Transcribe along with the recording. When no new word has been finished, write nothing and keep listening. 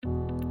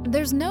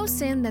There's no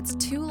sin that's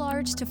too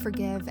large to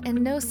forgive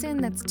and no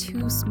sin that's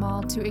too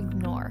small to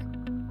ignore.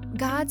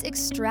 God's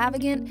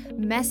extravagant,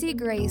 messy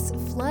grace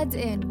floods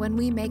in when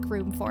we make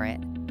room for it.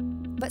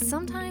 But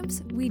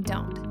sometimes we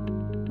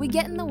don't. We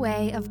get in the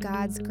way of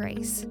God's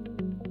grace.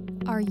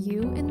 Are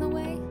you in the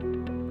way?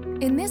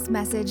 In this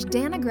message,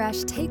 Dana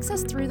Gresh takes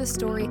us through the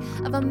story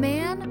of a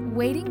man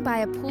waiting by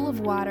a pool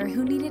of water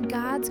who needed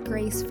God's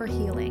grace for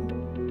healing.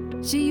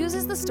 She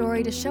uses the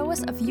story to show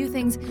us a few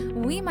things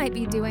we might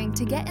be doing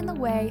to get in the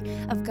way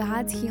of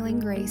God's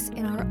healing grace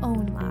in our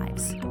own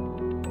lives.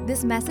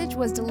 This message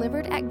was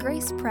delivered at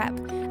Grace Prep,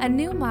 a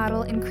new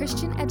model in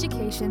Christian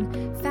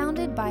education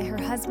founded by her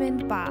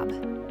husband, Bob.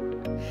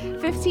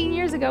 15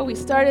 years ago, we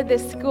started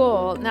this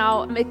school.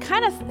 Now, it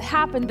kind of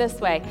happened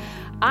this way.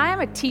 I am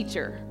a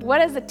teacher.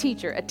 What is a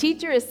teacher? A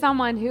teacher is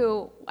someone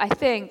who, I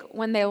think,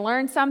 when they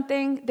learn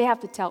something, they have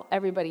to tell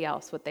everybody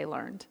else what they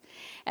learned.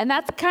 And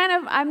that's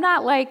I'm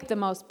not like the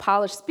most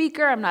polished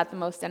speaker. I'm not the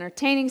most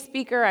entertaining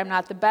speaker. I'm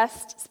not the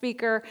best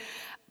speaker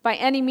by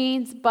any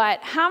means.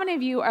 But how many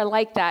of you are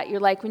like that?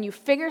 You're like, when you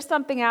figure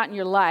something out in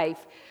your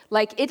life,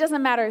 like, it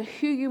doesn't matter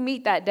who you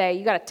meet that day,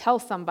 you got to tell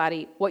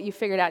somebody what you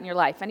figured out in your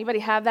life. Anybody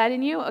have that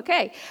in you?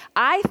 Okay.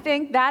 I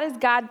think that is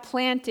God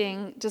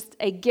planting just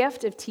a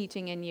gift of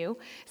teaching in you.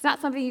 It's not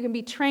something you can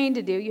be trained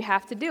to do. You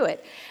have to do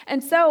it.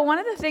 And so one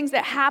of the things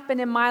that happened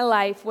in my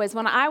life was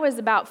when I was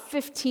about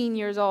 15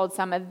 years old,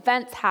 some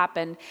events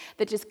happened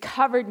that just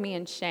covered me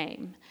in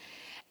shame.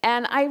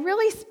 And I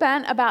really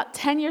spent about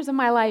 10 years of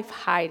my life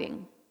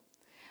hiding.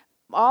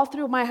 All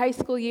through my high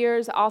school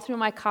years, all through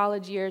my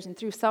college years, and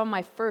through some of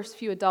my first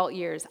few adult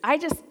years, I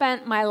just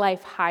spent my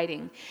life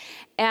hiding.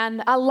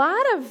 And a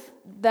lot of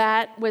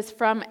that was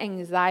from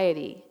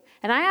anxiety.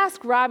 And I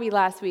asked Robbie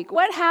last week,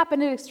 what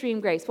happened in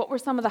Extreme Grace? What were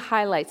some of the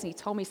highlights? And he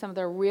told me some of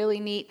the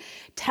really neat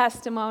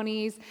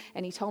testimonies,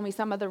 and he told me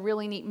some of the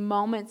really neat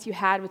moments you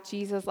had with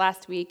Jesus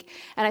last week.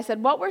 And I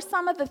said, what were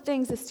some of the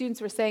things the students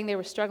were saying they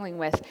were struggling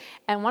with?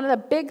 And one of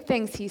the big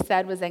things he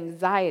said was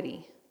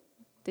anxiety.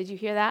 Did you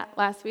hear that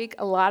last week?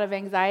 A lot of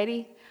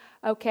anxiety?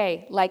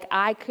 Okay,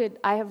 I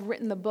have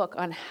written the book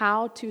on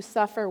how to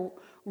suffer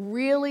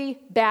really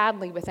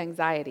badly with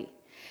anxiety.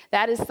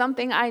 That is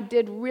something I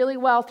did really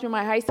well through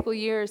my high school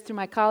years, through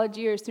my college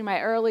years, through my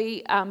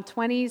early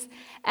 20s.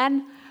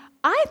 And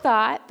I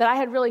thought that I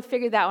had really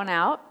figured that one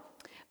out.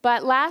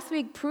 But last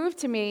week proved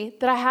to me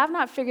that I have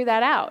not figured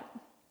that out.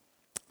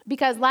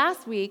 Because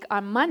last week,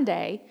 on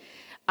Monday,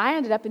 I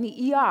ended up in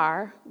the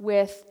ER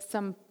with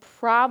some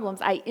problems.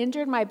 I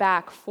injured my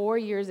back 4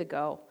 years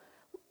ago.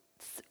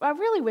 I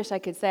really wish I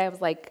could say I was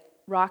like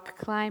rock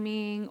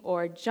climbing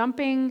or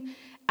jumping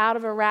out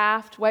of a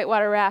raft,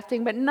 whitewater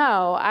rafting, but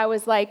no, I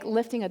was like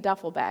lifting a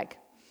duffel bag.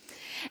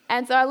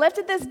 And so I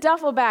lifted this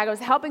duffel bag. I was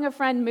helping a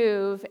friend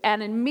move,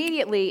 and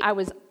immediately I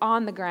was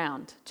on the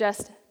ground,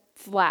 just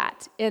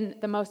flat, in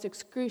the most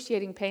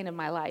excruciating pain of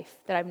my life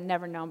that I've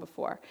never known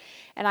before.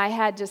 And I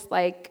had just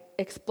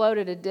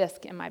exploded a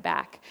disc in my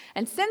back.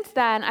 And since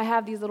then, I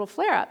have these little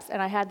flare-ups.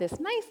 And I had this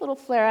nice little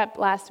flare-up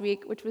last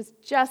week, which was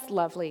just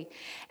lovely.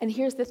 And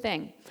here's the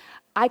thing.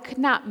 I could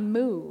not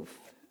move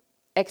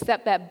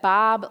except that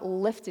Bob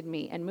lifted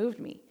me and moved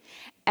me.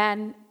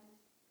 And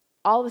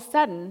all of a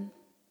sudden,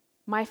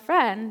 my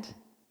friend,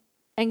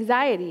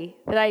 anxiety,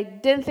 that I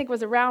didn't think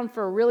was around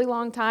for a really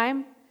long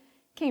time,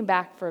 came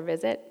back for a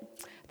visit.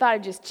 Thought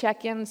I'd just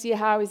check in and see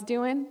how I was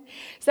doing.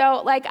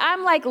 So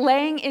I'm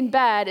laying in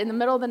bed in the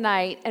middle of the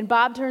night, and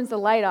Bob turns the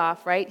light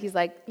off, right? He's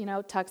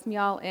tucks me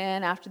all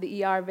in after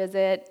the ER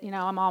visit.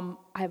 I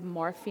have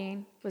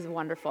morphine. It was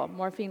wonderful.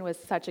 Morphine was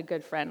such a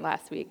good friend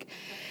last week.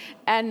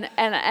 And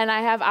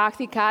I have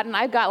Oxycontin.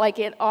 I've got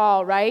it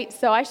all, right?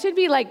 So I should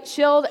be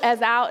chilled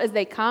as out as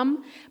they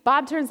come.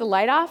 Bob turns the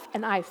light off,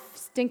 and I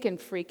stinking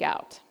freak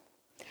out.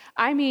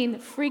 I mean,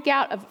 freak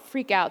out of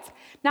freakouts.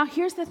 Now,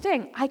 here's the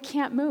thing. I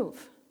can't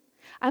move.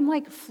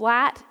 I'm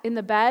flat in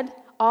the bed,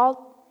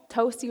 all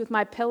toasty with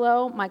my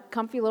pillow, my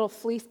comfy little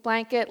fleece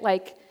blanket,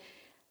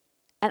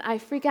 and I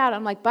freak out.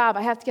 I'm like, Bob,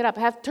 I have to get up.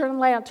 I have to turn the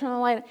light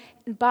on,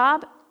 And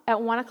Bob,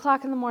 at 1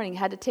 o'clock in the morning,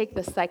 had to take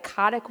the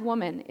psychotic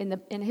woman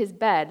in his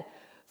bed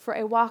for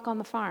a walk on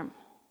the farm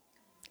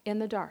in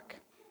the dark.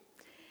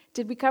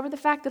 Did we cover the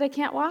fact that I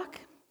can't walk?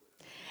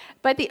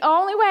 But the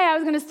only way I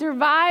was going to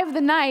survive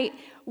the night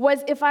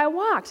was if I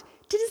walked.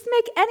 Did this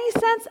make any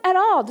sense at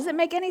all? Does it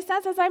make any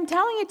sense as I'm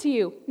telling it to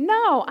you?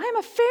 No, I'm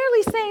a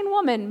fairly sane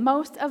woman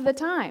most of the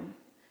time.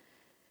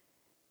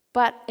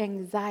 But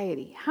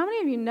anxiety. How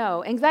many of you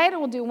know anxiety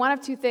will do one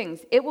of two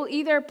things? It will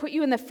either put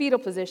you in the fetal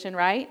position,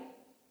 right?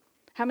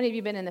 How many of you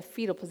have been in the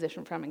fetal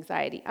position from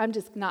anxiety? I'm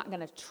just not going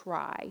to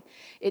try.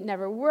 It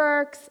never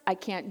works. I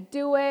can't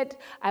do it.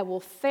 I will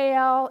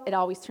fail. It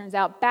always turns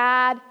out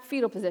bad.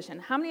 Fetal position.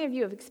 How many of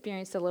you have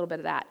experienced a little bit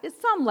of that? At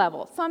some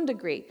level, some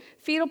degree.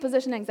 Fetal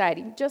position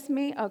anxiety. Just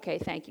me? Okay,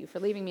 thank you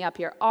for leaving me up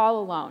here all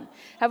alone.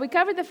 Have we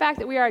covered the fact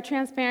that we are a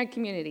transparent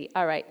community?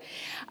 All right.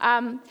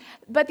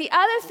 But the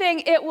other thing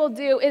it will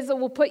do is it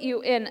will put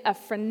you in a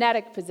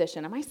frenetic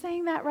position. Am I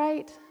saying that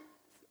right?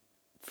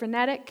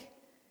 Frenetic?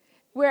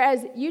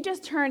 Whereas you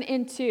just turn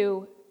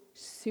into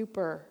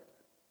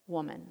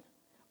superwoman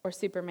or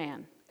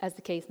superman, as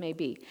the case may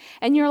be.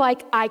 And you're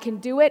like, I can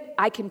do it,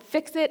 I can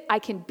fix it, I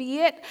can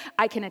be it,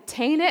 I can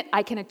attain it,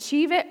 I can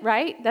achieve it,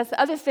 right? That's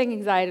the other thing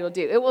anxiety will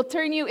do. It will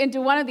turn you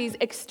into one of these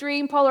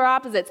extreme polar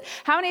opposites.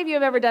 How many of you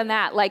have ever done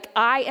that? Like,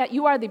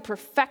 you are the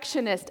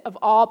perfectionist of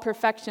all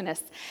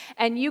perfectionists,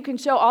 and you can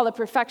show all the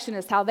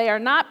perfectionists how they are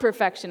not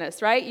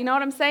perfectionists, right? You know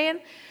what I'm saying?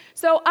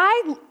 So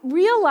I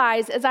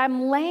realize as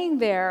I'm laying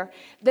there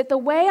that the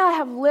way I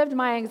have lived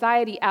my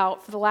anxiety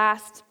out for the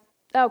last,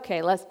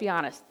 let's be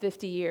honest,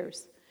 50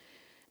 years,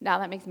 now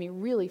that makes me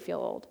really feel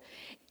old,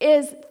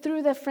 is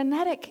through the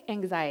frenetic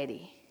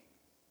anxiety.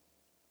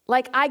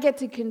 Like, I get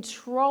to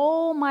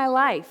control my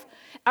life.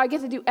 I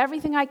get to do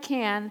everything I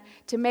can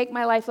to make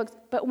my life look,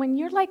 but when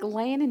you're like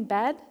laying in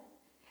bed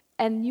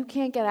and you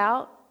can't get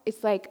out,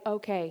 it's like,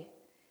 okay,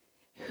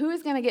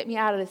 who's going to get me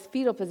out of this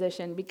fetal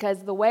position?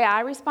 Because the way I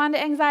respond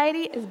to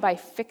anxiety is by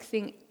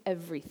fixing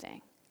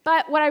everything.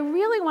 But what I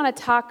really want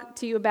to talk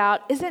to you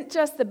about isn't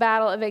just the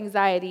battle of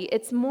anxiety.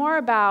 It's more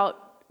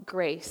about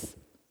grace.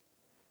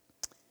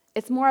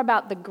 It's more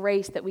about the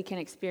grace that we can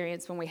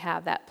experience when we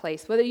have that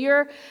place. Whether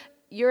you're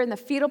in the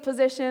fetal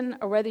position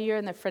or whether you're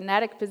in the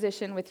frenetic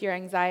position with your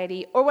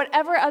anxiety or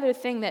whatever other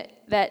thing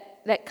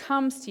that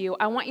comes to you,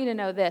 I want you to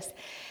know this,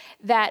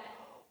 that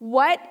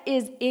what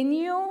is in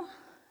you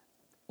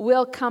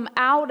will come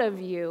out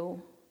of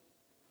you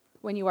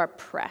when you are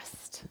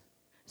pressed.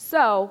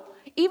 So,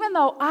 even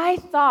though I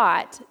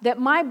thought that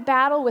my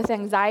battle with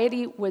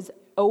anxiety was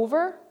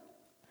over,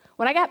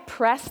 when I got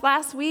pressed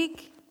last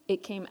week,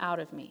 it came out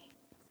of me.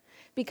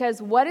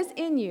 Because what is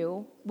in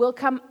you will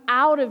come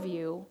out of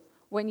you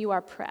when you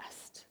are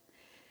pressed.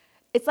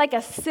 It's like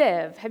a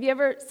sieve. Have you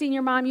ever seen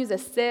your mom use a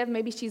sieve?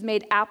 Maybe she's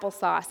made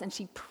applesauce and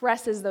she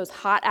presses those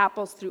hot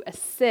apples through a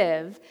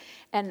sieve,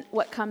 and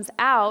what comes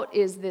out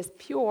is this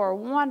pure,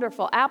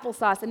 wonderful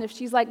applesauce. And if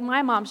she's like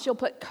my mom, she'll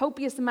put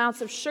copious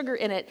amounts of sugar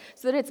in it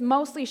so that it's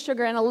mostly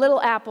sugar and a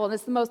little apple, and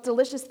it's the most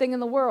delicious thing in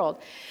the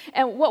world.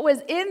 And what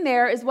was in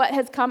there is what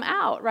has come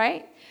out,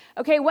 right?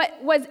 Okay,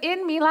 what was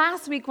in me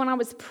last week when I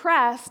was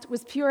pressed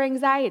was pure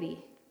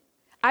anxiety.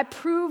 I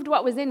proved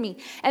what was in me.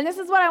 And this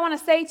is what I want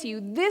to say to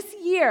you. This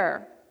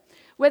year,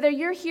 whether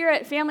you're here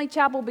at Family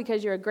Chapel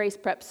because you're a Grace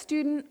Prep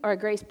student or a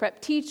Grace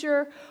Prep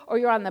teacher, or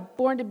you're on the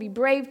Born to be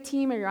Brave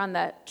team, or you're on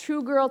the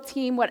True Girl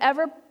team,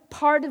 whatever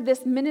part of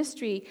this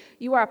ministry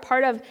you are a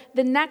part of,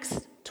 the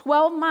next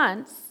 12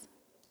 months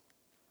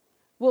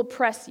will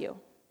press you.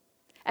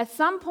 At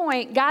some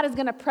point, God is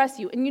going to press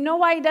you. And you know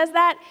why he does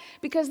that?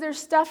 Because there's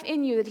stuff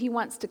in you that he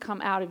wants to come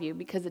out of you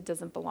because it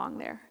doesn't belong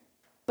there.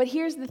 But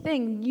here's the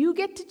thing. You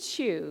get to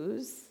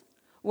choose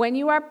when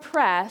you are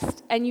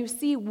pressed and you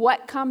see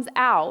what comes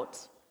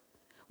out.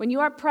 When you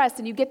are pressed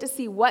and you get to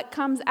see what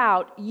comes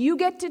out, you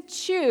get to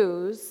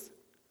choose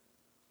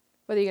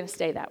whether you're going to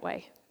stay that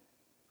way.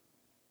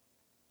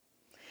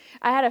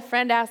 I had a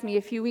friend ask me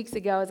a few weeks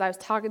ago as I was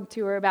talking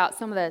to her about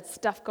some of the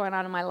stuff going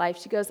on in my life.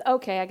 She goes,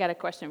 okay, I got a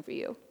question for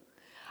you.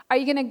 Are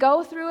you going to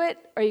go through it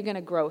or are you going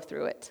to grow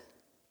through it?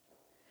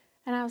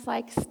 And I was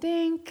like,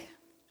 stink.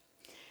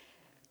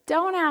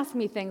 Don't ask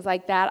me things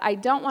like that. I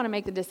don't want to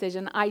make the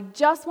decision. I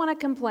just want to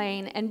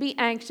complain and be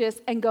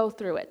anxious and go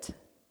through it.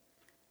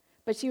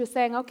 But she was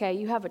saying, okay,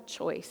 you have a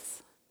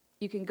choice.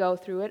 You can go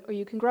through it or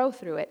you can grow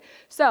through it.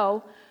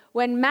 So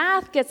when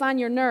math gets on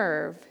your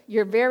nerve,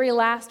 your very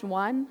last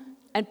one,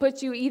 and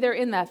puts you either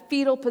in the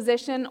fetal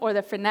position or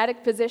the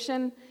frenetic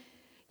position,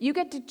 you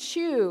get to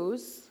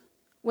choose.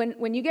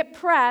 When you get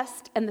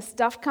pressed and the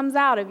stuff comes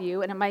out of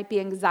you, and it might be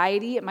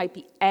anxiety, it might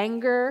be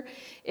anger,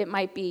 it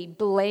might be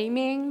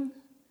blaming.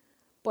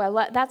 Boy,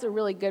 that's a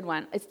really good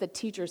one. It's the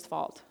teacher's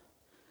fault.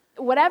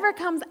 Whatever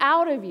comes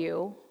out of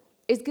you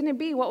is going to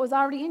be what was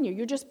already in you.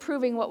 You're just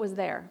proving what was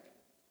there.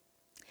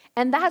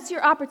 And that's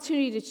your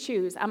opportunity to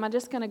choose. Am I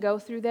just going to go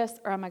through this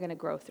or am I going to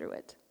grow through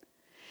it?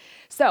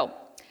 So,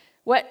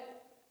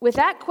 with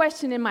that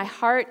question in my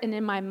heart and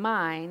in my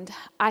mind,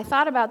 I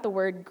thought about the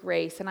word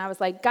grace, and I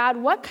was like, God,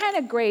 what kind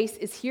of grace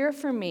is here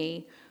for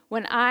me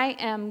when I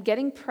am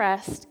getting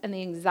pressed and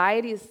the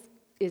anxiety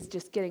is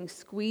just getting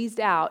squeezed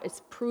out?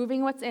 It's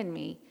proving what's in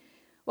me.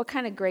 What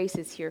kind of grace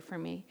is here for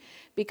me?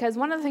 Because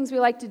one of the things we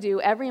like to do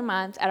every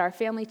month at our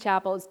family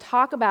chapel is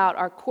talk about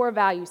our core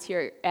values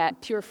here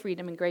at Pure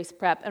Freedom and Grace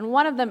Prep, and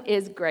one of them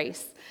is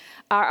grace.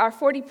 Our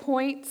 40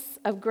 points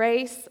of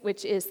grace,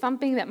 which is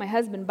something that my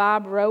husband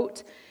Bob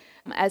wrote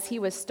as he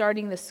was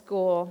starting the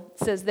school,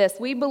 says this: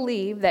 we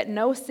believe that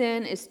no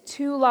sin is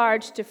too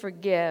large to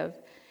forgive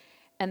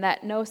and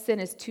that no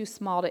sin is too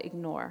small to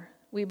ignore.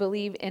 We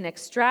believe in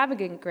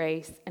extravagant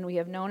grace, and we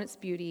have known its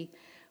beauty.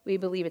 We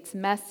believe it's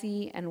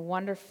messy and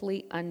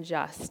wonderfully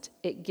unjust.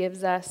 It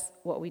gives us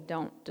what we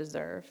don't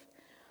deserve.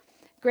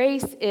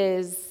 Grace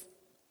is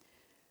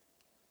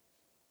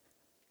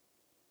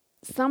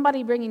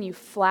somebody bringing you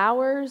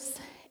flowers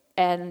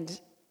and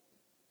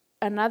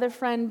another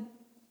friend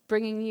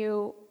bringing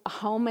you a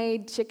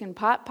homemade chicken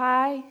pot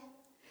pie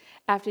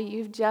after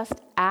you've just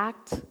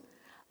acted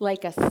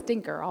like a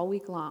stinker all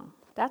week long.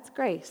 That's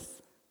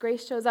grace.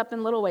 Grace shows up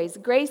in little ways.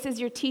 Grace is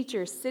your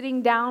teacher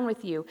sitting down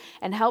with you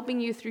and helping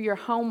you through your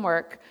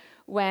homework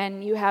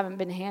when you haven't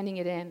been handing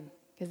it in,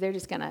 because they're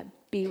just going to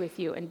be with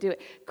you and do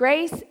it.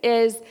 Grace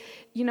is,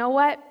 you know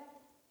what?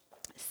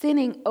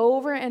 Sinning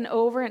over and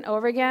over and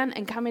over again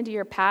and coming to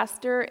your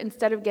pastor,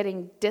 instead of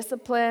getting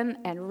discipline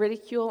and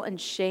ridicule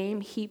and shame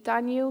heaped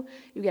on you,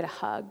 you get a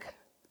hug.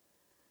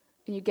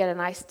 And you get an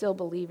I still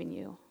believe in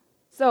you.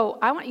 So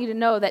I want you to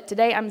know that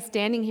today I'm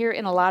standing here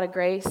in a lot of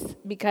grace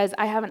because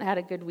I haven't had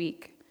a good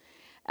week.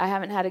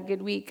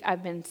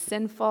 I've been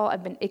sinful.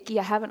 I've been icky.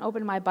 I haven't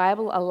opened my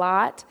Bible a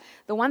lot.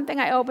 The one thing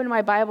I opened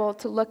my Bible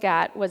to look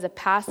at was a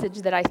passage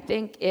that I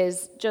think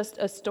is just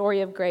a story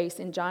of grace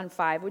in John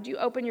 5. Would you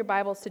open your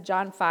Bibles to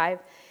John 5?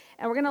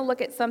 And we're going to look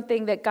at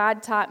something that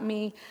God taught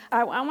me.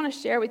 I want to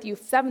share with you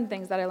 7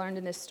 things that I learned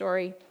in this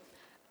story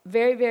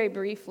very, very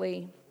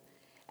briefly.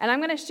 And I'm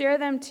going to share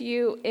them to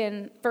you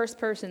in first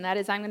person. That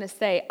is, I'm going to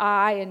say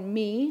I and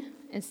me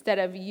instead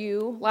of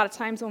you. A lot of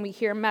times when we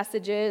hear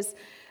messages,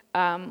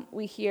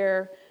 we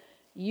hear,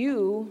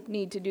 you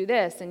need to do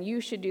this, and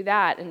you should do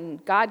that,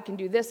 and God can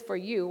do this for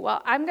you.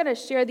 Well, I'm going to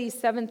share these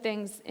 7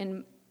 things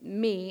in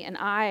me and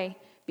I,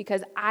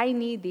 because I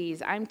need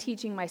these. I'm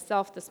teaching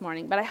myself this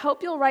morning. But I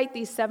hope you'll write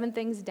these 7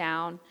 things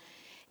down,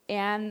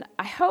 and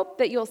I hope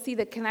that you'll see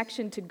the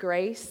connection to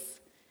grace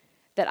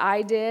that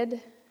I did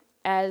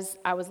as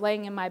I was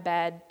laying in my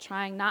bed,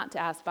 trying not to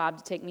ask Bob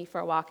to take me for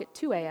a walk at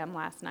 2 a.m.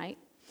 last night.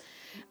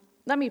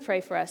 Let me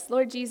pray for us.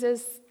 Lord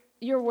Jesus,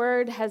 your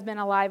word has been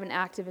alive and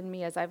active in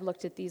me as I've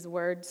looked at these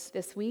words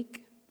this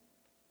week.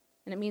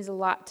 And it means a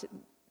lot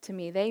to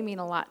me. They mean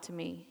a lot to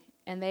me.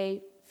 And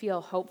they feel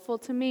hopeful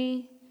to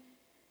me.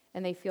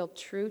 And they feel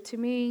true to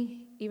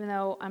me, even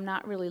though I'm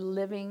not really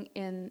living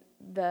in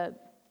the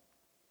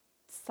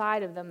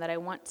side of them that I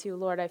want to.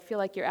 Lord, I feel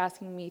like you're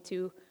asking me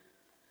to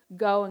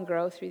go and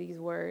grow through these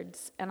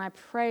words. And I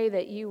pray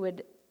that you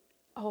would,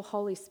 oh,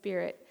 Holy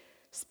Spirit,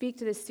 speak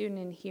to the student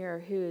in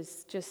here who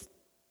is just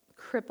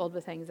crippled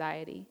with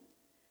anxiety.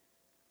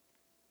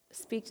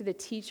 Speak to the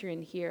teacher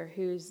in here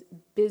who's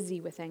busy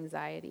with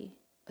anxiety.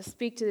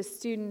 Speak to the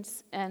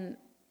students and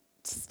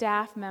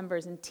staff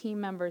members and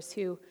team members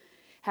who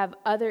have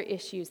other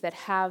issues that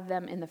have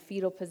them in the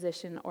fetal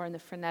position or in the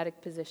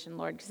frenetic position,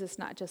 Lord, because it's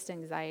not just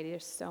anxiety.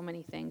 There's so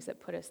many things that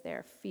put us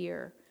there.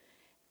 Fear,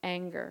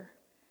 anger,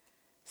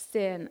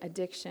 sin,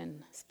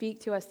 addiction.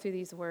 Speak to us through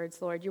these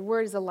words, Lord. Your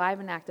word is alive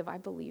and active. I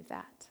believe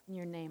that. In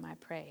your name I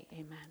pray.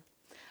 Amen.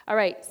 All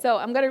right, so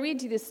I'm going to read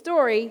to you the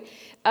story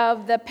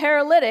of the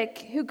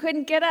paralytic who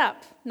couldn't get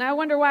up. Now, I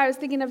wonder why I was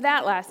thinking of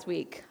that last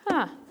week.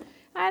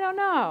 I don't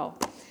know.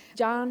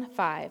 John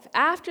 5.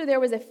 After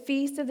there was a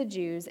feast of the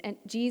Jews, and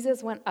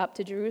Jesus went up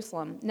to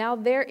Jerusalem. Now,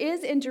 there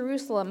is in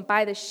Jerusalem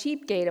by the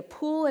sheep gate a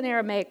pool in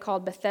Aramaic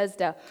called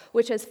Bethesda,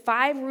 which has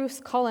 5 roofs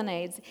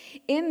colonnades.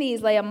 In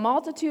these lay a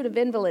multitude of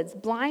invalids,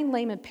 blind,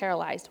 lame, and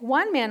paralyzed.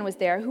 One man was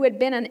there who had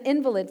been an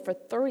invalid for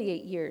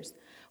 38 years.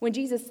 When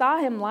Jesus saw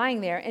him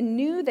lying there and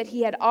knew that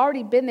he had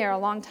already been there a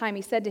long time,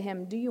 he said to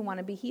him, "Do you want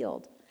to be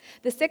healed?"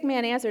 The sick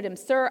man answered him,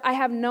 "Sir, I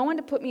have no one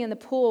to put me in the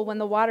pool when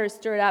the water is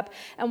stirred up.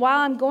 And while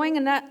I'm going,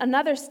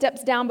 another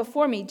steps down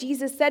before me."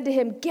 Jesus said to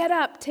him, "Get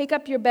up, take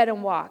up your bed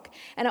and walk."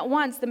 And at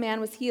once the man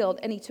was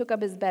healed, and he took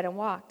up his bed and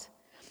walked.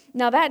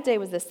 Now that day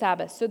was the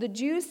Sabbath. So the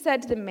Jews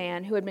said to the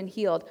man who had been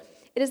healed,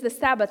 "It is the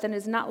Sabbath, and it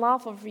is not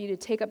lawful for you to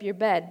take up your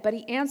bed." But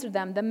he answered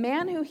them, "The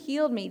man who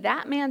healed me,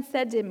 that man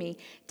said to me,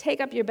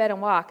 'Take up your bed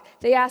and walk.'"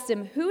 They asked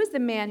him, "Who is the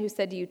man who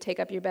said to you, 'Take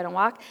up your bed and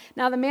walk'?"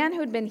 Now the man who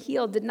had been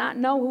healed did not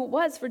know who it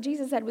was, for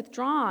Jesus had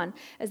withdrawn,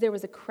 as there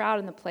was a crowd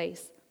in the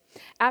place.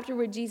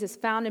 Afterward, Jesus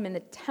found him in the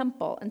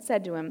temple and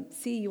said to him,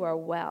 "See, you are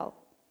well.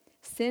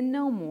 Sin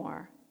no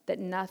more, that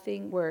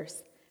nothing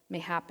worse may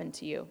happen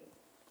to you."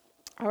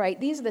 All right,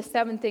 these are the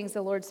 7 things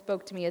the Lord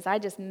spoke to me as I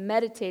just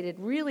meditated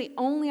really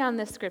only on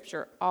this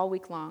scripture all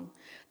week long.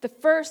 The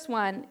first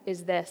one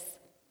is this: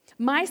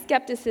 my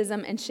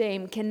skepticism and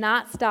shame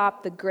cannot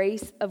stop the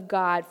grace of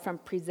God from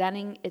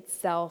presenting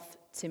itself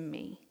to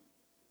me.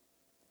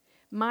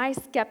 My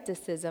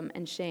skepticism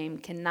and shame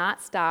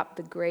cannot stop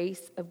the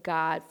grace of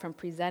God from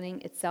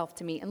presenting itself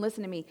to me. And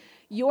listen to me,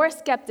 your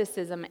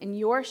skepticism and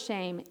your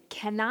shame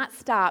cannot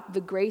stop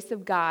the grace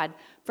of God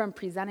from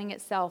presenting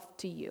itself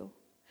to you.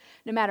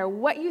 No matter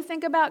what you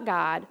think about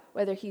God,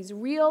 whether he's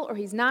real or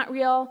he's not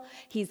real,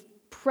 he's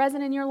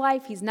present in your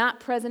life, he's not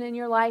present in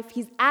your life,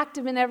 he's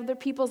active in other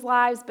people's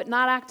lives but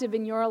not active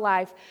in your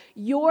life,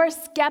 your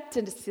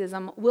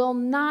skepticism will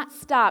not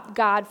stop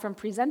God from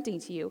presenting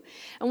to you.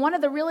 And one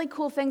of the really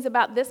cool things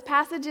about this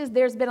passage is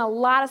there's been a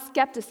lot of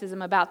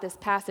skepticism about this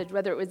passage,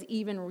 whether it was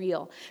even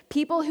real.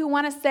 People who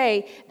want to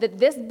say that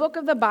this book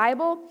of the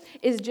Bible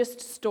is just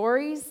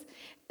stories.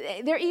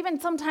 There are even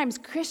sometimes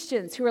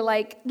Christians who are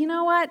like, you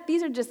know what?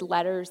 These are just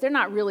letters. They're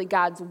not really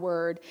God's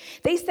word.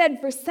 They said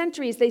for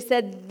centuries,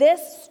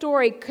 this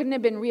story couldn't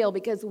have been real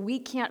because we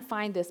can't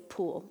find this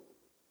pool.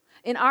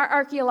 In our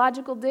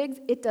archaeological digs,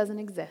 it doesn't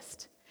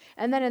exist.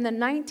 And then in the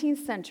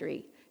 19th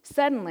century,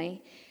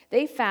 suddenly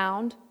they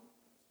found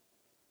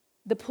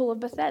the pool of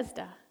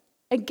Bethesda.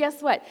 And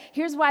guess what?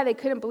 Here's why they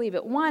couldn't believe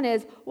it. One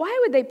is, why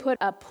would they put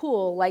a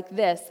pool like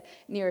this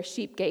near a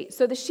sheep gate?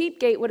 So the sheep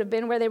gate would have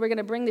been where they were going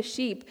to bring the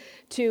sheep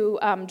to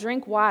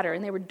drink water,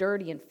 and they were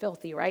dirty and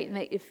filthy, right? And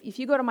if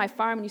you go to my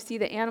farm and you see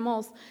the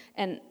animals,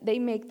 and they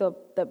make the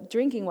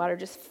drinking water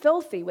just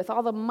filthy with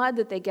all the mud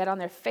that they get on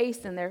their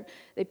face, and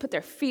they put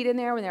their feet in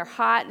there when they're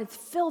hot, and it's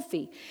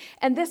filthy.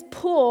 And this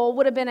pool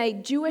would have been a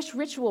Jewish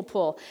ritual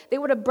pool. They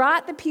would have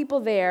brought the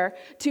people there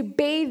to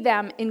bathe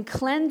them in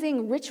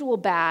cleansing ritual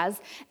baths,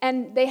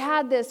 and they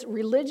had this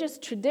religious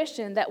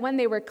tradition that when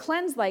they were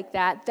cleansed like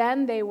that,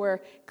 then they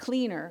were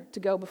cleaner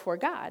to go before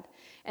God.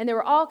 And there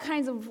were all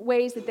kinds of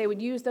ways that they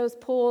would use those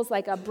pools,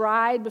 like a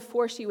bride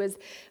before she was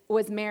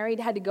married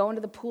had to go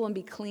into the pool and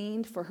be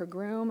cleaned for her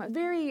groom.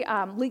 Very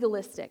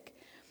legalistic.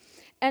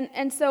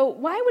 And so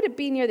why would it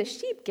be near the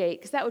sheep gate?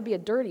 Because that would be a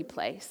dirty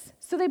place.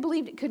 So they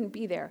believed it couldn't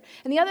be there.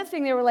 And the other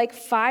thing, there were like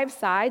 5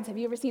 sides. Have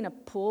you ever seen a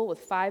pool with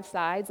 5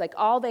 sides? Like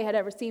all they had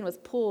ever seen was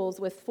pools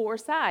with 4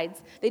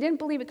 sides. They didn't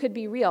believe it could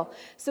be real.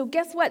 So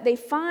guess what? They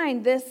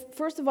find this,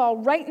 first of all,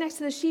 right next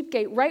to the sheep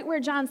gate, right where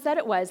John said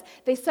it was,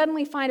 they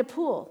suddenly find a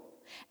pool.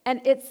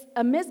 And it's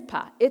a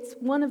mizpah. It's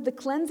one of the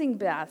cleansing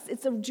baths.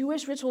 It's a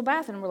Jewish ritual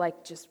bath. And we're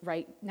like, just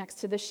right next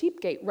to the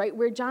sheep gate, right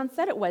where John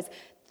said it was.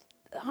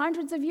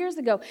 Hundreds of years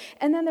ago.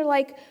 And then they're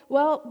like,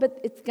 well, but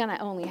it's going to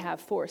only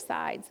have 4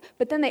 sides.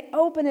 But then they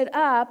open it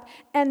up,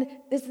 and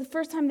this is the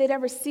first time they'd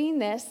ever seen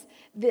this.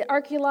 The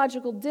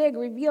archaeological dig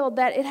revealed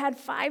that it had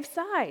 5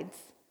 sides.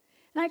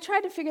 And I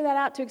tried to figure that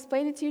out to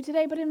explain it to you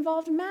today, but it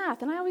involved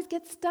math, and I always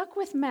get stuck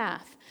with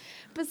math.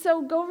 But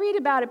so go read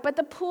about it. But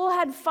the pool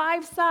had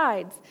 5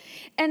 sides.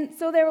 And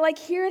so they were like,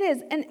 here it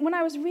is. And when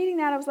I was reading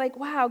that, I was like,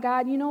 wow,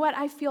 God, you know what?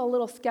 I feel a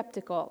little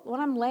skeptical. When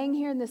I'm laying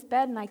here in this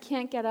bed and I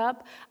can't get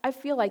up, I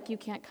feel like you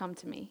can't come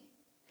to me.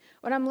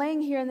 When I'm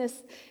laying here in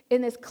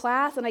this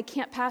class and I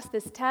can't pass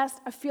this test,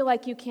 I feel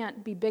like you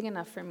can't be big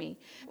enough for me.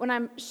 When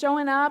I'm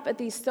showing up at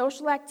these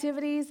social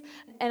activities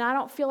and I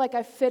don't feel like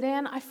I fit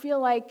in, I feel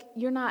like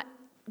you're not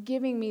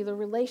giving me the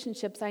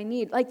relationships I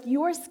need. Like,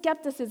 your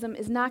skepticism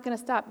is not going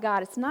to stop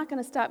God. It's not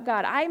going to stop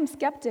God. I am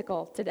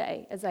skeptical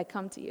today as I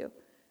come to you,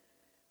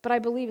 but I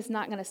believe it's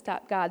not going to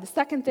stop God. The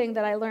second thing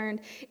that I learned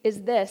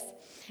is this: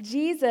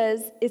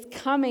 Jesus is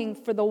coming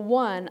for the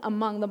one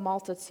among the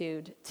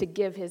multitude to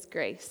give his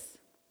grace.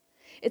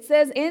 It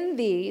says, in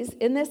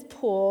this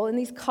pool, in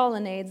these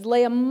colonnades,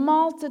 lay a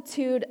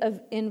multitude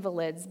of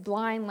invalids,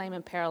 blind, lame,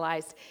 and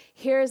paralyzed.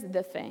 Here's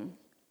the thing.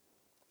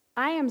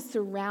 I am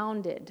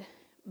surrounded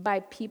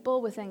by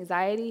people with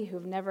anxiety who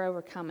have never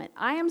overcome it.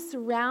 I am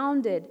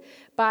surrounded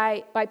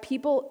by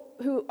people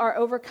who are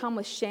overcome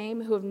with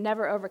shame, who have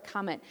never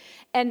overcome it.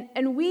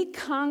 And we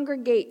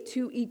congregate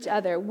to each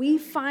other. We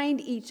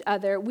find each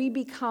other. We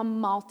become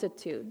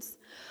multitudes.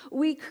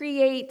 We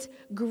create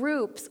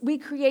groups. We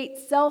create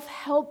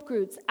self-help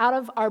groups out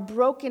of our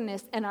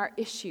brokenness and our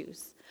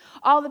issues.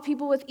 All the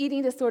people with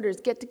eating disorders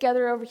get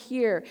together over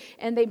here,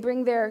 and they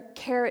bring their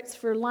carrots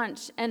for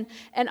lunch. And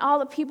all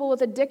the people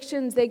with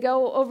addictions, they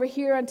go over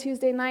here on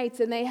Tuesday nights,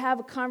 and they have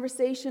a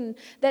conversation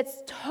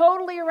that's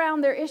totally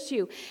around their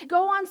issue.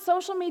 Go on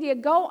social media.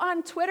 Go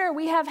on Twitter.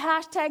 We have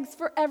hashtags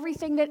for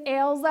everything that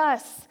ails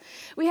us.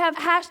 We have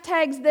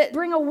hashtags that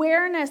bring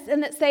awareness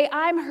and that say,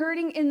 I'm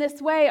hurting in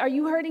this way. Are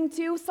you hurting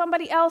too?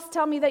 Somebody else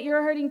tell me that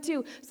you're hurting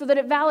too, so that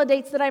it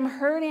validates that I'm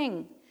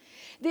hurting.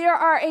 There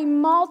are a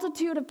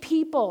multitude of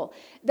people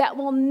that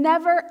will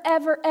never,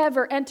 ever,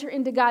 ever enter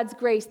into God's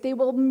grace. They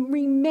will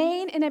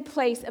remain in a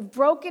place of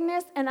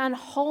brokenness and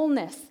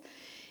unwholeness.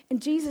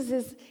 And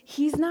Jesus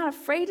he's not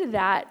afraid of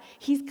that.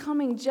 He's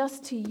coming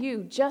just to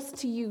you, just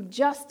to you,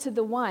 just to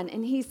the one.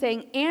 And he's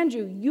saying,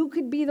 Andrew, you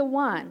could be the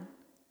one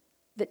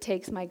that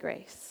takes my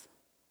grace.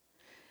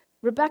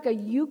 Rebecca,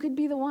 you could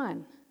be the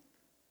one.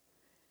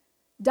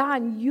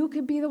 Don, you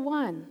could be the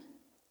one.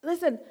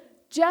 Listen,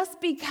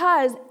 just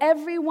because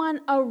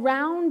everyone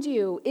around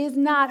you is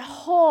not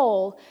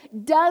whole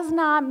does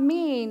not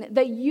mean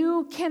that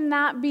you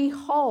cannot be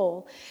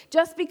whole.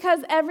 Just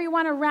because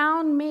everyone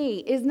around me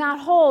is not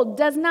whole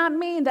does not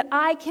mean that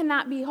I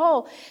cannot be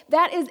whole.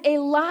 That is a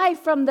lie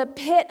from the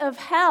pit of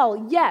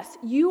hell. Yes,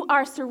 you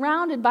are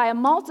surrounded by a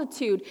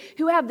multitude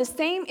who have the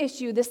same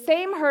issue, the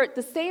same hurt,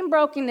 the same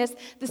brokenness,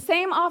 the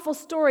same awful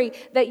story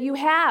that you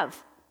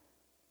have.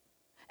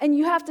 And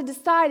you have to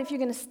decide if you're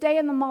going to stay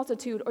in the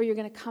multitude or you're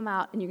going to come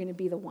out and you're going to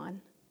be the one.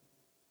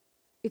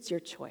 It's your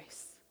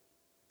choice.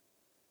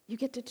 You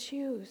get to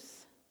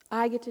choose.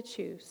 I get to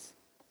choose.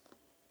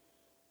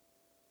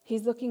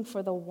 He's looking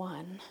for the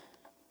one.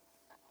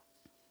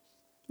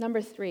 Number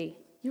 3.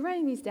 You're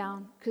writing these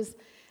down because,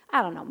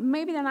 I don't know,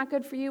 maybe they're not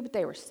good for you, but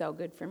they were so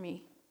good for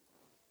me.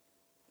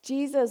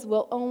 Jesus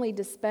will only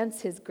dispense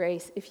his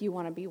grace if you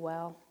want to be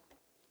well.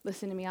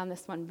 Listen to me on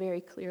this one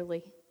very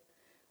clearly.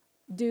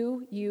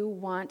 Do you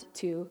want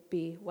to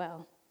be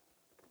well?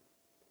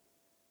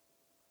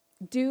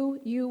 Do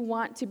you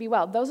want to be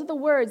well? Those are the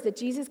words that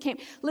Jesus came.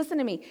 Listen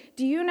to me.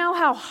 Do you know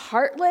how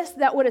heartless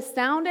that would have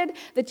sounded?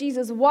 That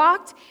Jesus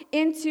walked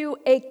into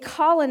a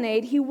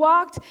colonnade. He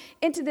walked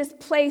into this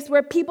place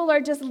where people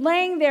are just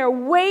laying there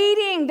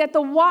waiting that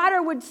the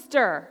water would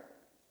stir.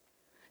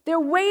 They're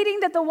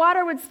waiting that the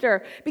water would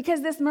stir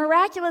because this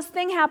miraculous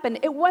thing happened.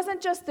 It wasn't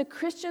just the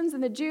Christians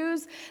and the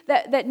Jews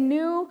that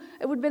knew.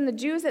 It would have been the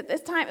Jews at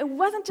this time. It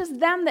wasn't just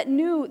them that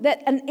knew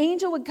that an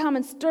angel would come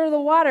and stir the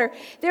water.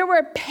 There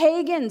were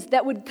pagans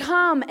that would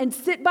come and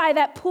sit by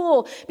that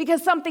pool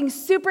because something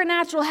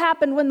supernatural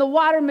happened when the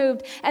water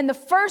moved, and the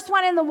first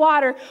one in the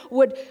water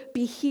would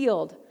be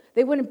healed.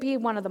 They wouldn't be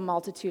one of the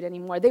multitude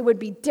anymore. They would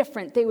be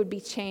different. They would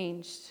be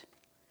changed.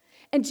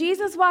 And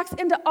Jesus walks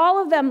into all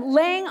of them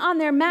laying on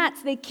their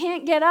mats. They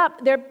can't get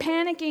up. They're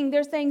panicking.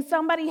 They're saying,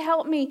 somebody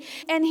help me.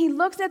 And he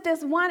looks at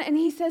this one and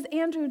he says,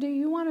 Andrew, do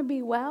you want to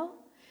be well?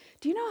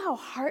 Do you know how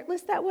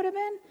heartless that would have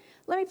been?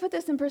 Let me put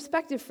this in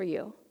perspective for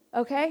you,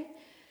 okay?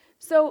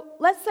 So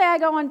let's say I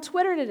go on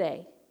Twitter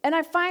today and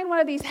I find one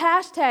of these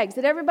hashtags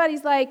that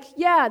everybody's like,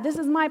 yeah, this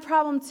is my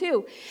problem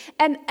too.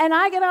 And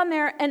I get on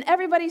there and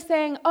everybody's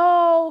saying,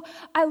 oh,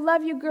 I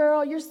love you,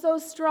 girl. You're so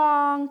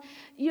strong.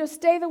 You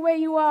stay the way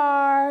you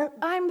are.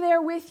 I'm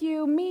there with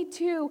you. Me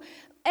too.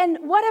 And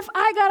what if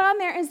I got on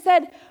there and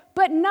said,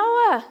 but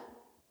Noah,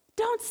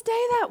 don't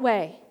stay that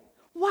way.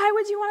 Why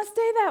would you want to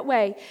stay that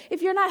way?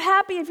 If you're not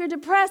happy, if you're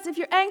depressed, if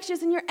you're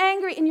anxious and you're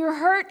angry and you're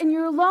hurt and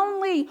you're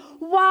lonely,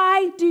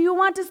 why do you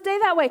want to stay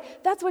that way?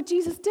 That's what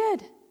Jesus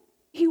did.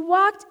 He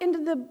walked into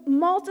the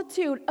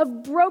multitude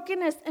of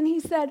brokenness and he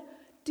said,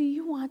 do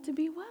you want to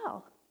be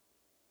well?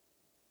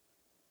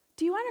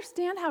 Do you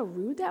understand how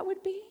rude that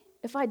would be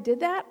if I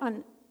did that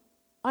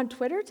on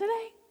Twitter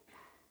today?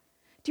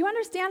 Do you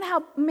understand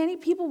how many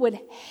people would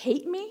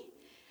hate me?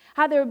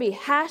 How there would be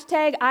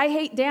hashtag I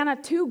hate Dana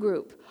 2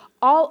 group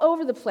all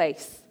over the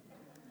place.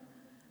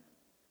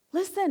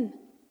 Listen,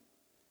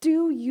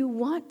 do you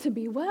want to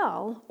be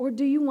well or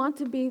do you want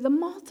to be the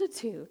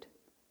multitude?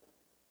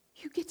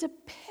 You get to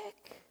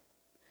pick.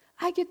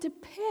 I get to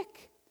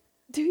pick.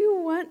 Do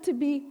you want to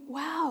be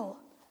well?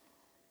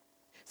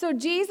 So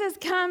Jesus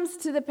comes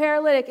to the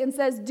paralytic and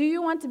says, do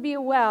you want to be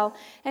well?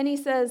 And he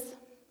says,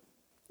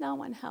 no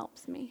one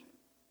helps me.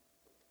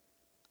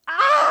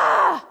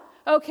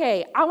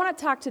 Okay, I want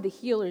to talk to the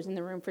healers in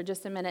the room for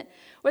just a minute.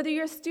 Whether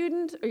you're a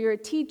student or you're a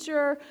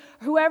teacher,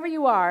 whoever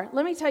you are,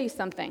 let me tell you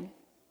something.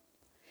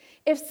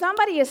 If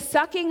somebody is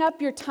sucking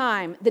up your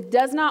time that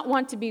does not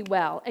want to be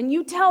well, and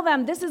you tell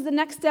them this is the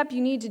next step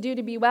you need to do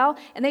to be well,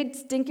 and they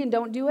stinking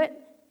don't do it,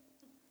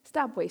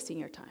 stop wasting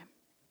your time.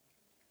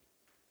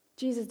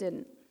 Jesus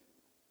didn't.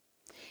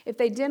 If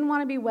they didn't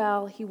want to be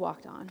well, he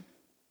walked on.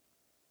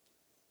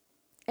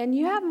 And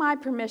you have my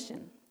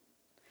permission.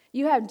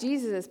 You have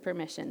Jesus'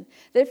 permission.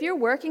 That if you're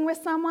working with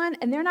someone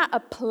and they're not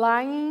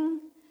applying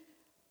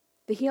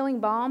the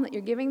healing balm that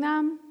you're giving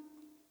them,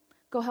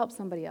 go help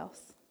somebody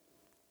else.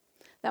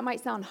 That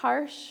might sound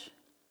harsh,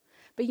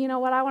 but you know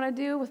what I want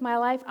to do with my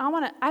life? I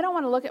don't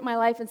want to look at my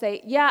life and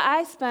say, yeah,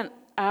 I spent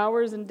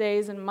hours and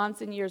days and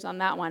months and years on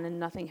that one and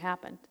nothing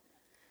happened.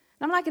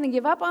 And I'm not going to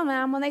give up on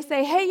them when they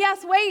say, hey,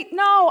 yes, wait,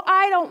 no,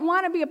 I don't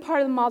want to be a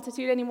part of the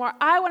multitude anymore.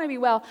 I want to be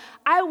well.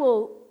 I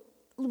will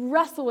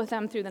wrestle with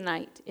them through the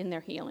night in their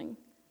healing.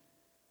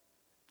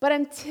 But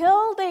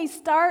until they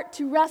start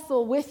to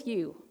wrestle with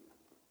you,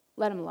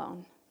 let them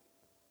alone.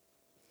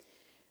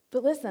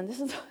 But listen,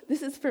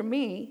 this is for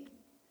me.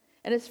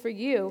 And it's for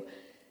you.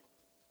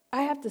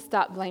 I have to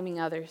stop blaming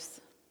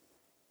others.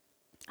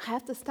 I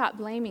have to stop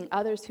blaming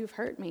others who've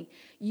hurt me.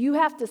 You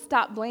have to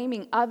stop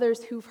blaming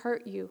others who've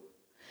hurt you.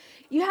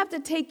 You have to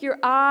take your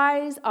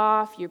eyes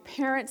off your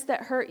parents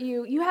that hurt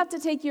you. You have to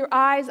take your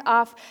eyes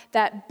off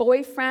that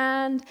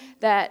boyfriend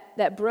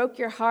that broke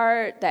your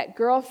heart, that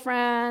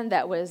girlfriend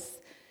that was...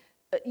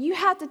 You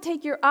have to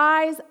take your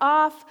eyes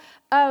off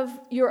of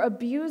your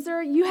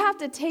abuser. You have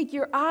to take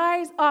your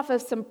eyes off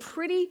of some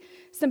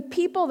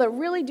people that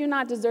really do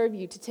not deserve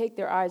you to take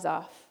their eyes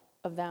off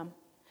of them.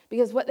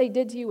 Because what they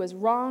did to you was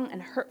wrong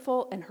and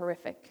hurtful and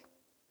horrific.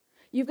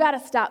 You've got to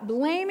stop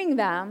blaming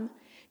them.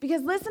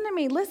 Because listen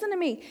to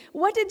me.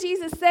 What did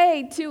Jesus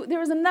say there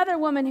was another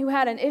woman who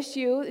had an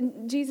issue,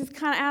 and Jesus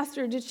kind of asked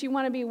her, did she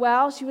want to be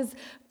well? She was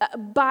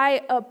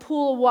by a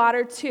pool of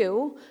water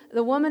too,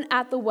 the woman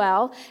at the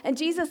well. And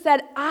Jesus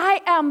said,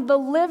 I am the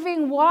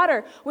living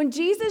water. When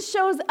Jesus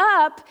shows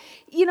up,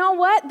 you know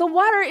what? The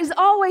water is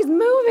always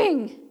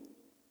moving.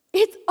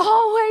 It's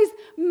always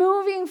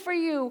moving for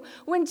you.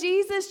 When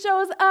Jesus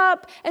shows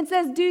up and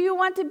says, do you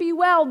want to be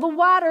well? The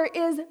water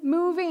is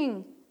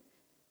moving.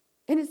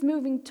 And it's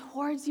moving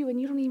towards you, and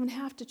you don't even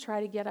have to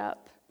try to get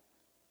up.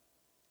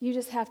 You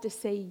just have to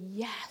say,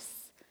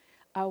 yes,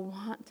 I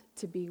want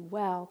to be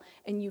well.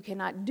 And you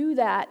cannot do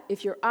that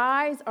if your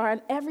eyes are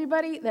on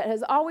everybody that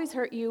has always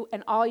hurt you,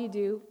 and all you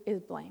do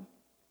is blame.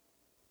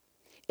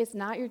 It's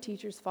not your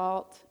teacher's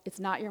fault. It's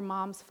not your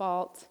mom's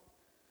fault.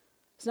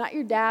 It's not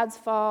your dad's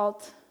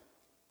fault.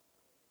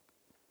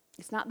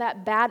 It's not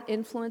that bad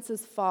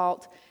influence's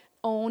fault.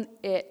 Own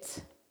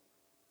it.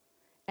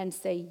 and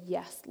say,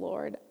 yes,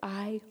 Lord,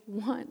 I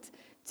want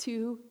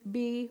to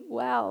be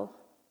well.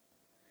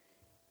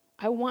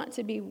 I want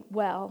to be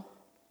well.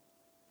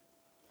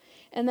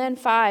 And then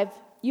 5,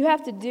 I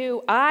have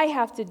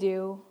to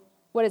do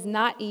what is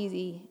not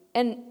easy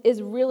and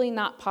is really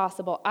not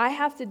possible. I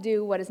have to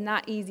do what is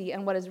not easy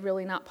and what is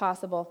really not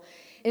possible.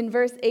 In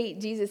verse 8,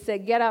 Jesus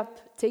said, get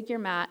up, take your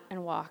mat,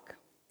 and walk.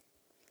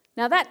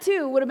 Now that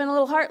too would have been a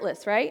little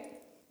heartless, right?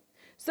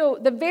 So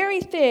the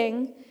very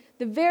thing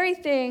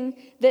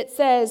that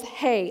says,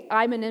 hey,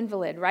 I'm an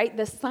invalid, right?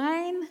 The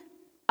sign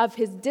of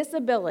his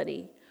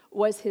disability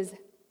was his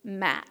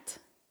mat.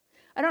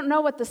 I don't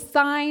know what the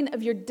sign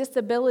of your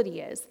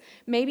disability is.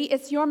 Maybe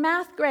it's your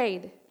math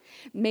grade.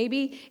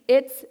 Maybe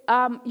it's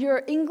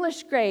your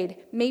English grade.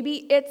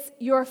 Maybe it's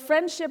your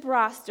friendship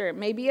roster.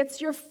 Maybe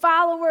it's your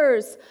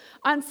followers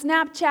on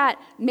Snapchat.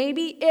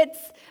 Maybe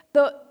it's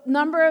the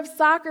number of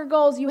soccer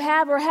goals you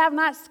have or have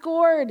not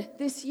scored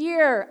this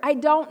year. I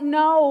don't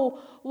know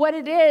what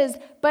it is,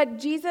 but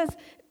Jesus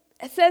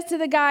says to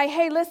the guy,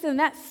 hey, listen,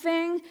 that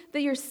thing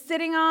that you're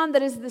sitting on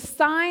that is the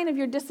sign of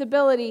your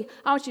disability,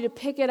 I want you to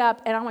pick it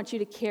up and I want you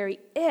to carry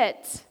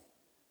it.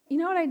 You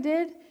know what I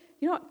did?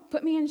 You know what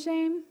put me in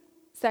shame?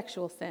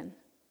 Sexual sin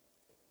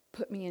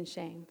put me in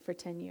shame for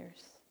 10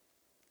 years.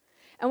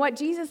 And what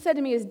Jesus said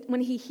to me is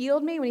when he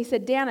healed me, when he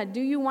said, Dana, do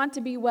you want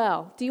to be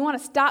well? Do you want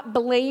to stop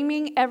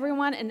blaming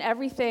everyone and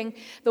everything?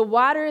 The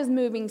water is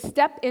moving.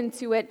 Step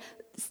into it.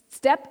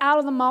 Step out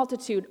of the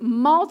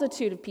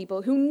multitude of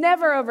people who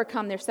never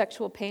overcome their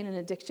sexual pain and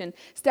addiction.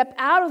 Step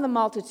out of the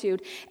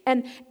multitude.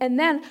 And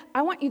then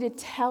I want you to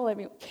tell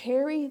everyone,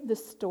 carry the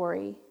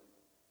story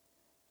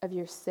of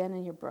your sin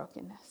and your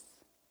brokenness.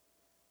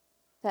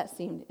 That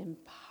seemed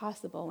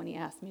impossible when he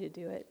asked me to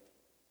do it.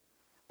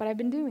 But I've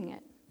been doing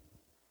it.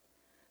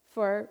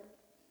 For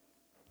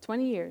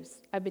 20 years,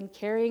 I've been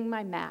carrying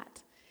my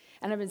mat.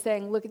 And I've been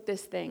saying, look at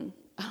this thing.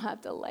 I don't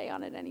have to lay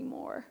on it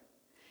anymore.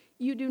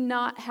 You do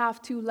not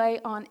have to lay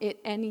on it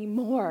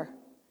anymore.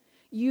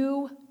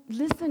 You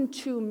listen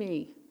to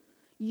me.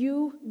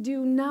 You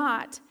do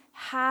not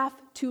have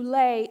to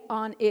lay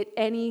on it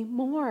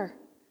anymore.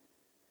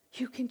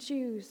 You can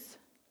choose.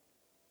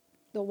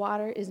 The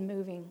water is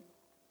moving.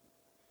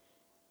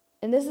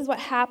 And this is what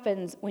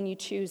happens when you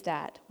choose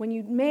that, when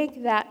you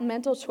make that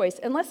mental choice.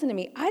 And listen to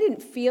me, I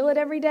didn't feel it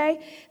every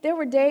day. There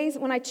were days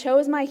when I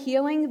chose my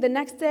healing. The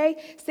next day,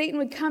 Satan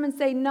would come and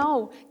say,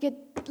 no,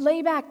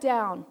 lay back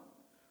down.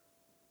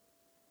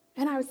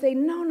 And I would say,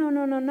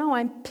 no,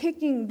 I'm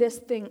picking this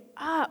thing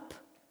up.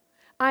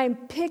 I'm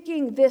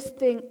picking this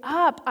thing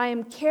up. I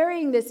am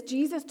carrying this.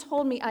 Jesus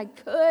told me I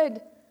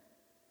could.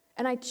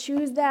 And I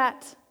choose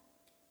that.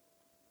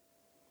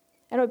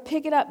 And I would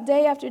pick it up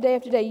day after day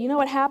after day. You know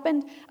what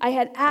happened? I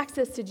had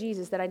access to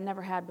Jesus that I'd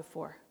never had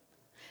before.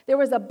 There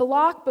was a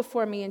block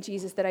before me in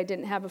Jesus that I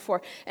didn't have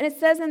before. And it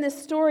says in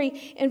this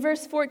story, in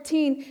verse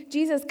 14,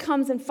 Jesus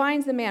comes and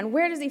finds the man.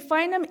 Where does he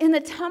find him? In the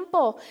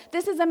temple.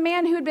 This is a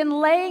man who had been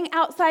laying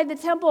outside the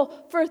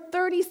temple for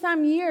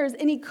 30-some years,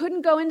 and he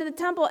couldn't go into the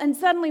temple. And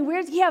suddenly,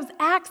 he has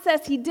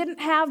access he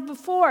didn't have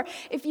before.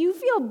 If you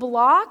feel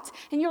blocked,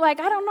 and you're like,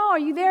 I don't know, are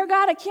you there,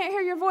 God? I can't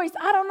hear your voice.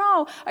 I don't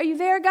know. Are you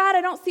there, God?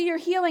 I don't see your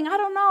healing. I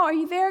don't know. Are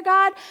you there,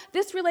 God?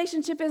 This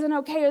relationship isn't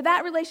okay, or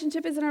that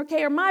relationship isn't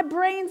okay, or my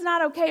brain's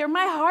not okay, or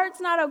my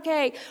heart's not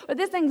okay, or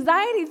this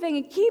anxiety thing,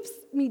 it keeps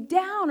me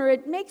down, or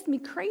it makes me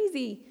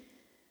crazy.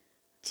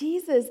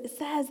 Jesus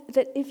says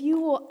that if you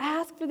will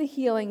ask for the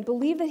healing,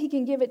 believe that he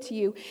can give it to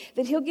you,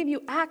 that he'll give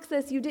you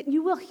access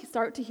you will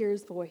start to hear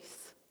his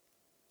voice.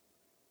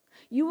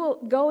 You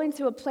will go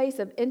into a place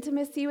of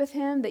intimacy with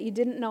him that you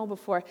didn't know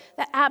before.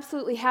 That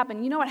absolutely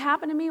happened. You know what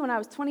happened to me when I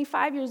was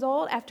 25 years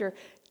old? After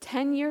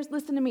 10 years,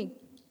 listen to me,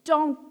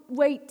 don't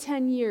wait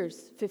 10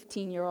 years,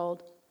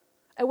 15-year-old.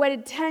 I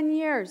waited 10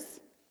 years.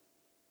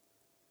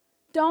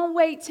 Don't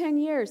wait 10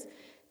 years.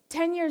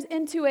 10 years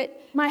into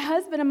it, my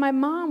husband and my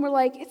mom were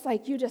like, it's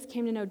like you just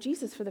came to know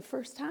Jesus for the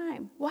first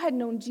time. Well, I had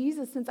known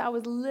Jesus since I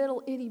was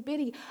little itty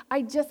bitty.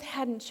 I just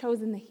hadn't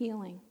chosen the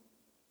healing.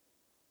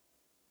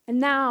 And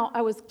now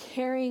I was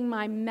carrying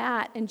my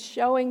mat and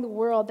showing the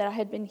world that I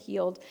had been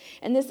healed.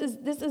 And this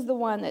is the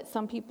one that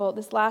some people,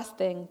 this last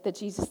thing that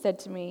Jesus said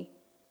to me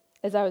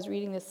as I was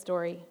reading this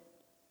story.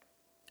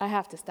 I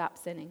have to stop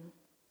sinning.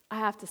 I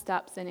have to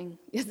stop sinning.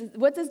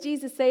 What does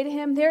Jesus say to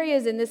him? There he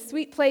is in this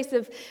sweet place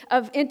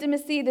of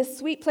intimacy, this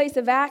sweet place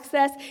of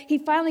access. He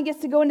finally gets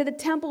to go into the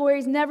temple where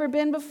he's never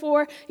been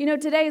before. You know,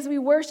 today as we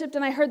worshiped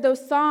and I heard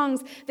those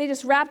songs, they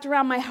just wrapped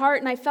around my heart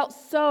and I felt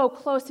so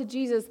close to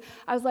Jesus.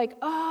 I was like,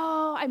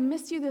 oh, I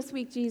missed you this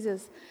week,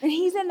 Jesus. And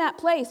he's in that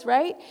place,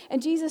 right?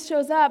 And Jesus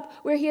shows up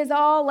where he is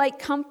all like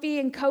comfy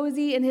and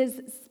cozy in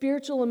his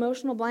spiritual,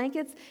 emotional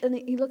blankets. And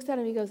he looks at him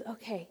and he goes,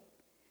 okay,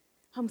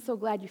 I'm so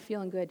glad you're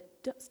feeling good.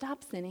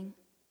 Stop sinning.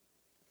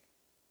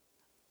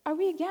 Are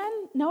we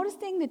again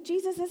noticing that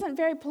Jesus isn't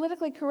very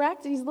politically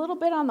correct? He's a little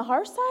bit on the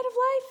harsh side of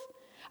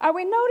life? Are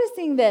we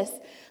noticing this?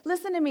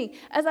 Listen to me.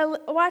 As I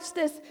watch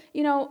this,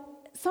 you know,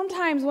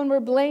 sometimes when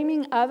we're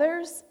blaming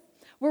others,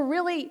 we're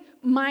really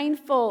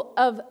mindful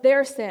of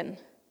their sin.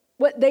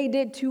 what they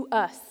did to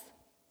us,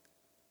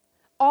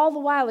 all the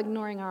while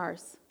ignoring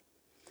ours.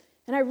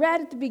 And I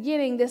read at the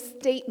beginning this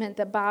statement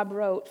that Bob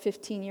wrote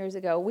 15 years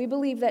ago. We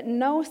believe that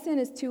no sin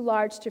is too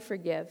large to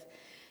forgive.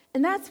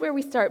 And that's where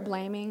we start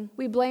blaming.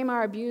 We blame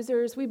our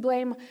abusers. We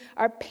blame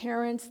our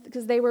parents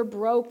because they were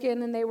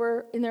broken and they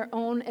were in their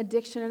own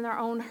addiction and their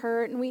own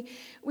hurt. And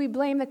we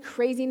blame the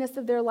craziness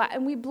of their life.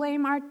 And we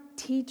blame our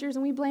teachers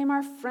and we blame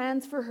our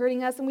friends for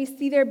hurting us. And we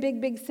see their big,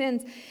 big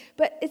sins.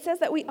 But it says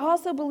that we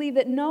also believe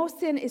that no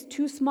sin is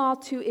too small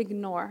to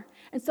ignore.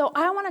 And so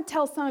I want to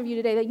tell some of you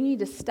today that you need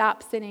to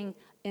stop sinning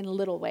in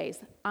little ways.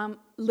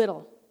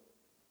 Little.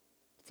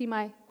 See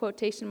my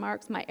quotation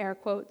marks, my air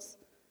quotes?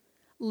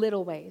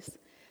 Little ways.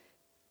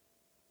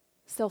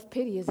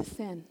 Self-pity is a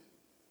sin.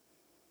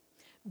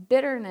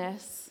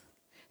 Bitterness,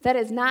 that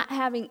is not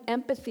having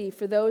empathy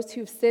for those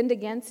who've sinned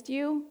against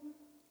you,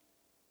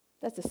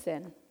 that's a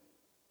sin.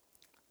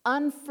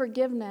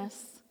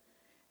 Unforgiveness,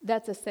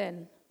 that's a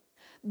sin.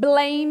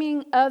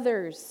 Blaming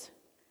others,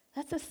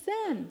 that's a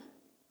sin.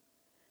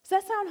 Does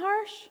that sound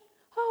harsh?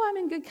 Oh,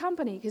 I'm in good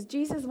company because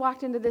Jesus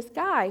walked into this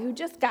guy who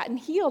just gotten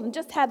healed and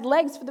just had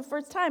legs for the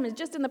first time, is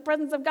just in the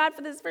presence of God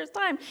for this first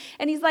time.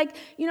 And he's like,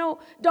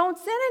 don't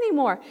sin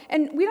anymore.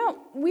 And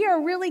we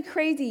are really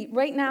crazy.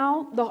 Right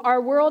now, our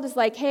world is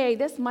like, hey,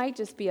 this might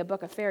just be a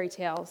book of fairy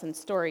tales and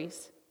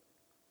stories.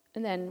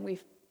 And then we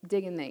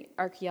dig in the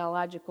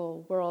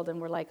archaeological world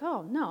and we're like,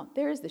 oh, no,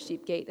 there is the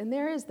sheep gate and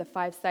there is the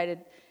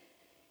five-sided.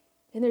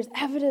 And there's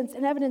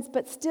evidence,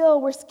 but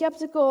still we're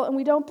skeptical and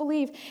we don't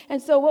believe.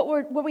 And so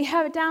what we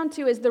have it down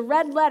to is the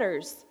red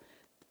letters.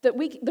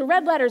 The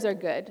red letters are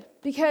good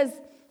because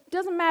it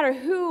doesn't matter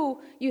who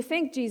you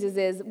think Jesus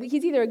is.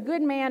 He's either a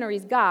good man or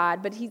he's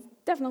God, but he's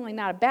definitely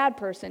not a bad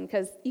person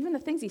because even the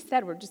things he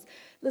said were just,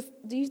 listen,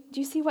 do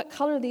you see what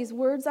color these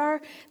words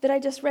are that I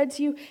just read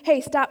to you?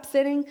 Hey, stop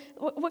sinning.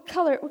 What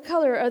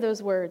color are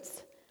those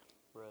words?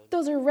 Red.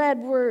 Those are red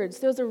words.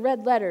 Those are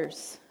red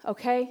letters,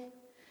 okay?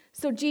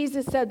 So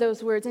Jesus said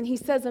those words, and he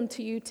says them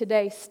to you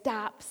today.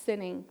 Stop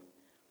sinning.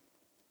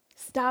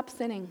 Stop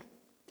sinning.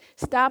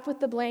 Stop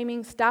with the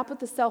blaming. Stop with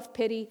the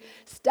self-pity.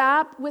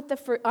 Stop with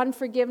the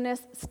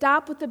unforgiveness.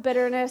 Stop with the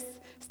bitterness.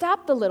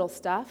 Stop the little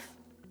stuff.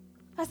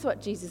 That's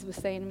what Jesus was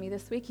saying to me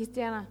this week. He's,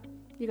 Dana,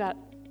 you got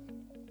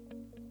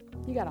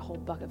a whole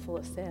bucket full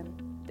of sin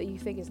that you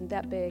think isn't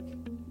that big.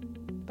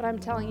 But I'm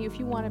telling you, if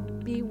you want to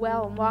be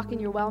well and walk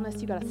in your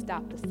wellness, you got to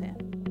stop the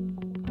sin.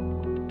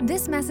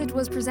 This message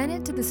was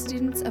presented to the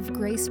students of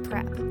Grace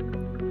Prep.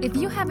 If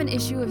you have an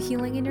issue of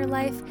healing in your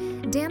life,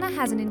 Dana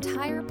has an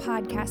entire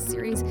podcast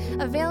series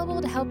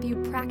available to help you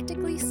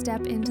practically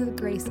step into the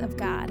grace of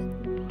God.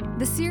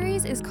 The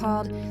series is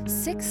called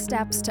 6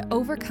 Steps to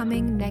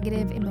Overcoming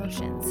Negative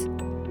Emotions.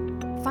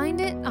 Find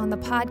it on the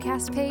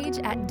podcast page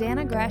at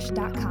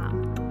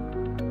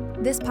danagresh.com.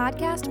 This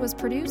podcast was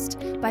produced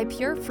by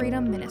Pure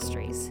Freedom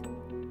Ministries.